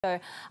So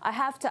I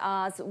have to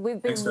ask,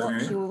 we've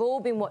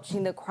all been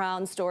watching the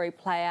Crown story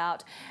play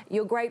out.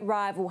 Your great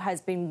rival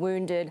has been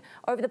wounded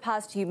over the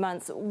past few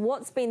months.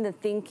 What's been the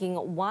thinking?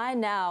 Why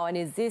now? And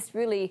is this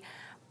really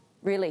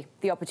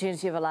the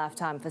opportunity of a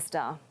lifetime for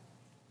Star?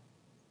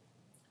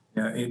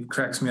 Yeah, it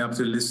cracks me up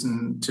to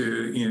listen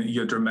to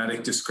your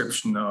dramatic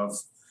description of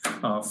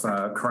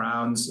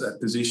Crown's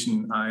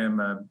position. I am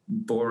a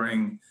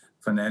boring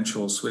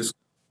financial Swiss,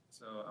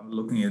 so I'm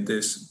looking at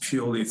this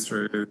purely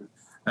through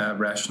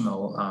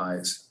rational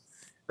eyes.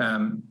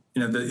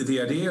 The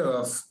idea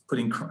of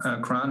putting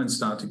Crown and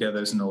Star together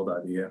is an old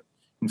idea.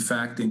 In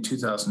fact, in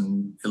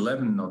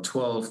 2011 or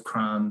 12,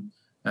 Crown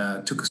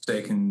took a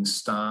stake in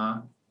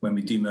Star when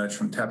we demerged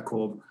from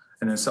Tabcorp,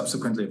 and then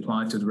subsequently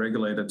applied to the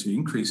regulator to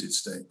increase its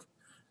stake.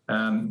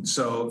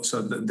 So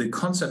the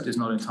concept is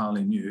not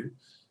entirely new.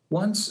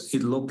 Once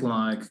it looked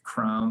like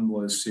Crown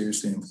was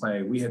seriously in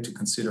play, we had to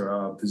consider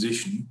our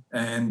position,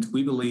 and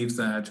we believe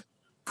that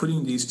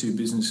putting these two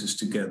businesses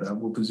together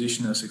will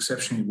position us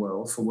exceptionally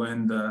well for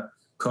when the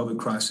COVID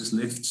crisis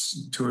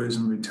lifts,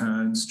 tourism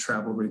returns,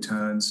 travel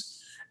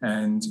returns,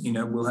 and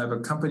we'll have a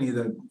company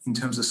that, in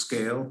terms of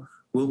scale,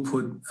 will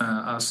put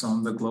us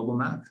on the global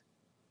map.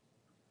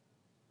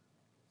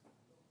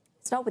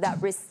 It's not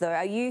without risk, though.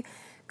 Are you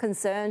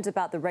concerned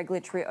about the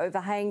regulatory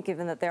overhang,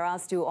 given that there are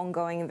still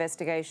ongoing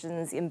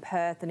investigations in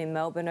Perth and in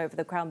Melbourne over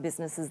the Crown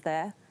businesses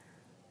there?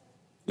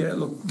 Yeah,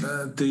 look,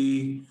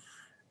 the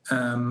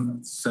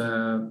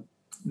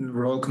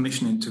Royal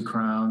Commission into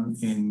Crown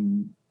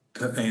in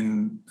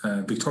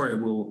Victoria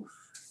will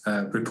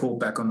report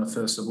back on the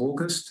 1st of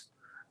August.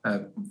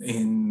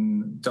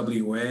 In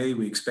WA,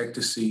 we expect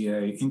to see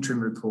an interim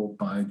report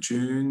by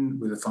June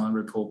with a final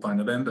report by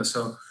November.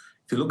 So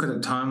if you look at a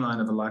timeline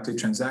of a likely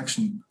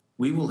transaction,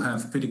 we will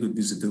have pretty good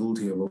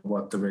visibility over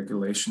what the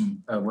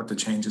regulation, what the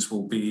changes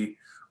will be,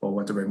 or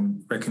what the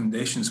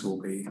recommendations will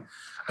be.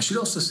 I should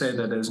also say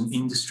that as an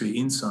industry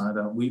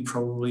insider, we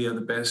probably are the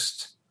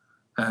best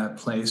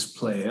placed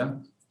player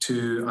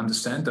to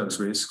understand those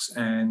risks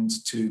and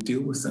to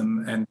deal with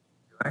them and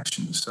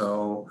action.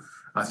 So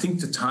I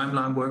think the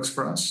timeline works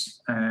for us,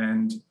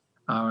 and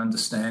our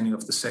understanding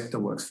of the sector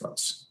works for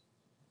us.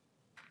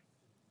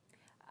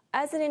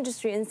 As an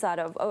industry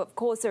insider, of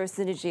course there are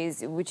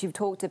synergies, which you've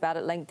talked about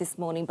at length this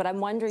morning, but I'm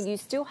wondering, you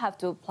still have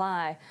to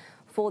apply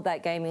for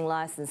that gaming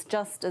licence,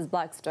 just as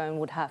Blackstone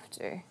would have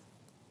to.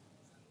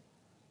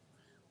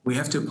 We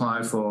have to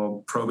apply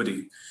for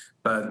probity,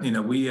 but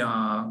we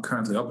are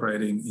currently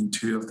operating in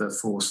 2 of the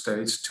 4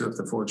 states, 2 of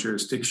the 4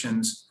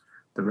 jurisdictions.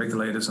 The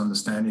regulators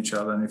understand each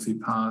other, and if we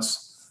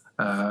pass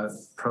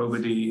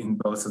probity in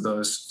both of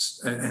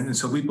those, and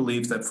so we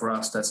believe that for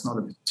us that's not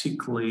a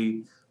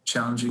particularly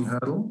challenging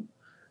hurdle.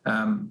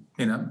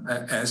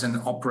 As an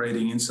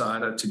operating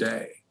insider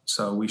today.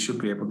 So we should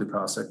be able to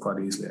pass that quite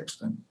easily,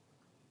 actually.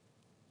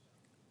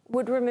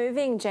 Would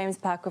removing James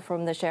Packer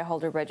from the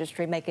shareholder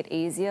registry make it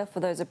easier for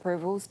those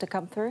approvals to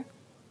come through?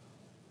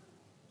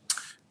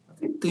 I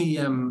think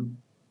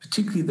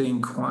particularly the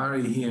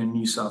inquiry here in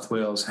New South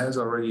Wales has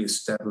already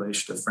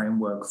established a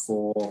framework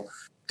for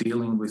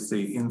dealing with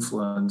the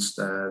influence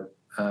that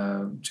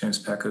James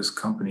Packer's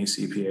company,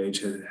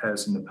 CPH,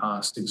 has in the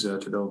past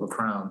exerted over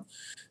Crown.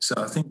 So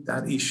I think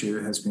that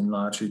issue has been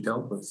largely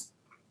dealt with.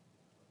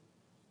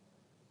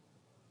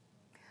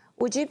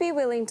 Would you be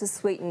willing to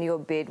sweeten your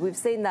bid? We've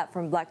seen that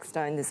from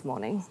Blackstone this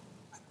morning.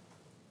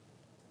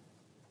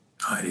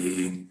 I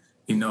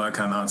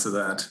can't answer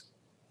that.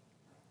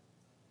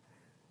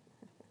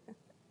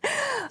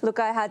 Look,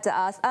 I had to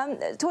ask.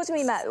 Talk to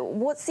me, Matt,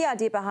 what's the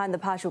idea behind the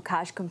partial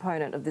cash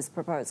component of this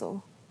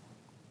proposal?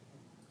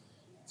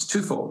 It's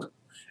twofold.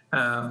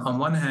 On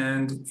one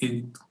hand,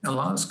 it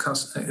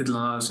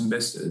allows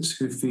investors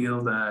who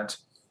feel that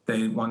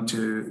they want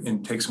to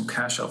take some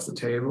cash off the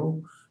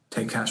table,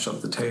 take cash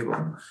off the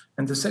table.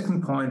 And the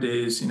second point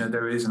is,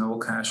 there is an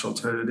all-cash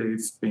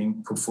alternative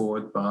being put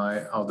forward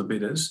by other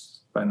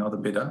bidders, by another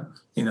bidder.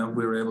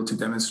 We're able to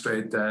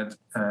demonstrate that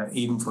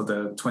even for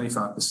the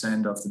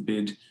 25% of the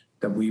bid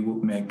that we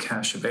would make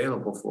cash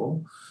available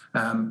for,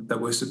 that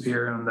we're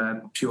superior on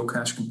that pure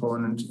cash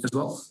component as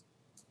well.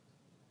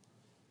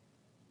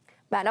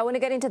 Matt, I want to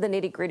get into the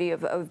nitty-gritty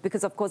of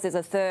because, of course, there's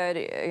a third,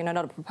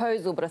 not a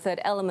proposal, but a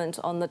third element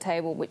on the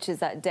table, which is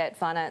that debt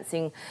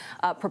financing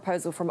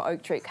proposal from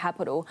Oaktree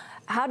Capital.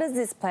 How does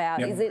this play out?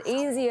 Yep. Is it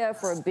easier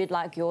for a bid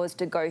like yours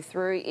to go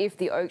through if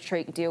the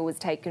Oaktree deal was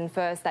taken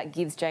first? That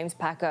gives James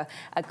Packer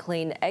a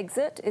clean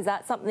exit. Is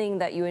that something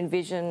that you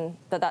envision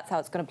that's how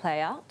it's going to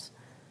play out?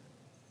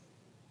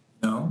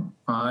 No,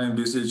 I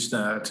envisage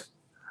that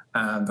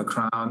the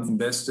Crown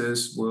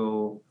investors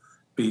will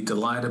be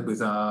delighted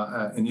with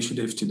our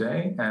initiative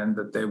today, and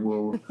that they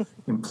will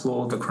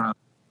implore the Crown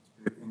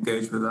to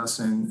engage with us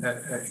in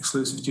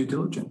exclusive due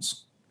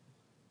diligence.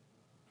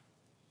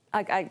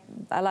 I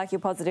like your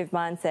positive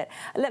mindset.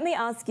 Let me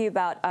ask you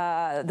about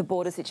the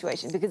border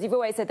situation, because you've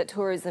always said that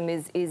tourism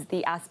is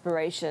the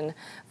aspiration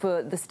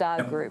for the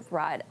Star Group,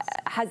 right?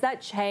 Has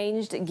that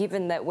changed,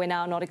 given that we're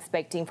now not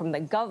expecting from the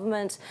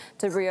government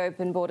to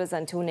reopen borders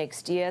until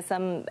next year?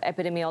 Some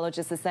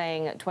epidemiologists are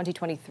saying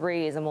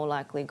 2023 is a more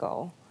likely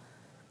goal.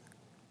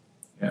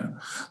 Yeah.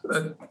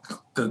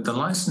 The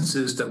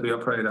licenses that we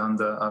operate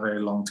under are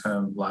very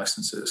long-term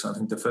licenses. I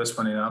think the first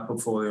one in our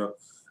portfolio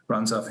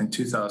runs off in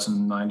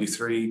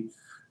 2093,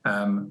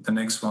 the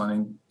next one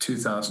in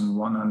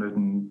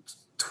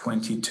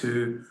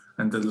 2122,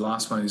 and the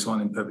last one is one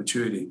in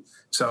perpetuity.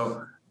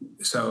 So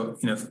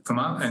from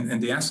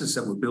and the assets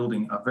that we're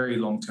building are very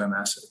long-term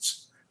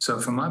assets. So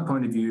from my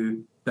point of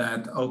view,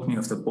 that opening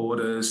of the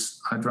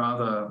borders, I'd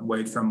rather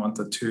wait for a month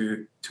or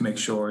two to make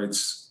sure it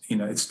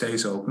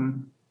stays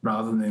open,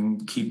 rather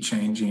than keep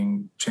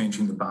changing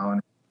the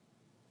bound.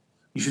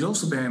 You should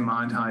also bear in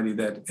mind, Heidi,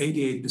 that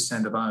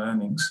 88% of our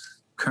earnings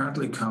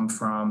currently come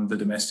from the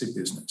domestic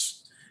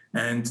business.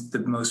 And the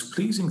most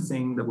pleasing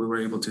thing that we were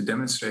able to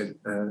demonstrate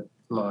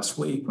last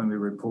week when we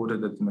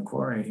reported at the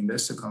Macquarie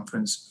Investor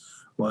Conference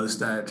was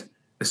that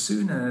as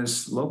soon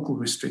as local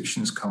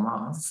restrictions come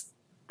off,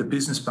 the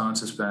business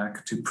bounces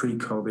back to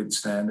pre-COVID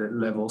standard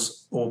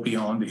levels or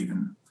beyond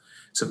even.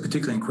 So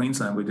particularly in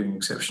Queensland, we're doing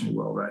exceptionally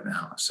well right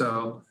now.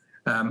 So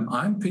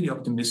I'm pretty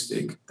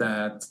optimistic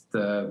that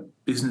the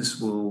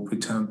business will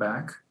return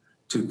back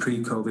to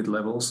pre-COVID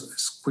levels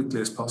as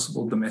quickly as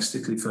possible,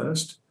 domestically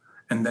first,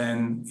 and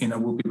then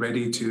we'll be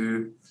ready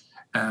to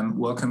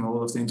welcome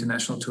all of the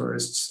international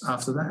tourists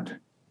after that.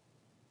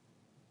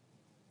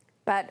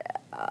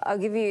 But I'll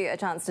give you a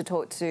chance to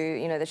talk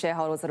to the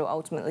shareholders that will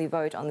ultimately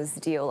vote on this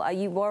deal. Are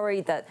you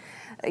worried that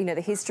the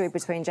history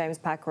between James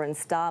Packer and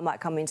Star might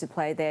come into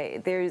play there?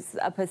 There's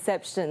a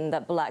perception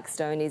that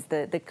Blackstone is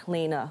the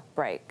cleaner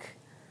break.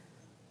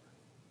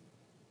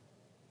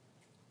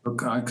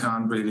 Look, I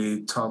can't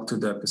really talk to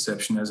that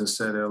perception. As I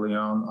said early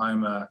on,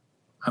 I'm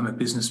a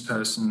business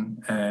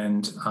person,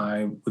 and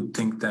I would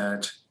think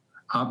that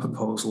our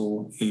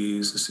proposal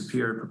is a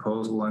superior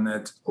proposal, and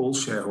that all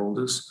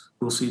shareholders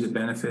will see the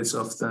benefits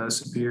of the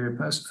superior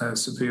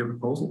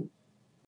proposal.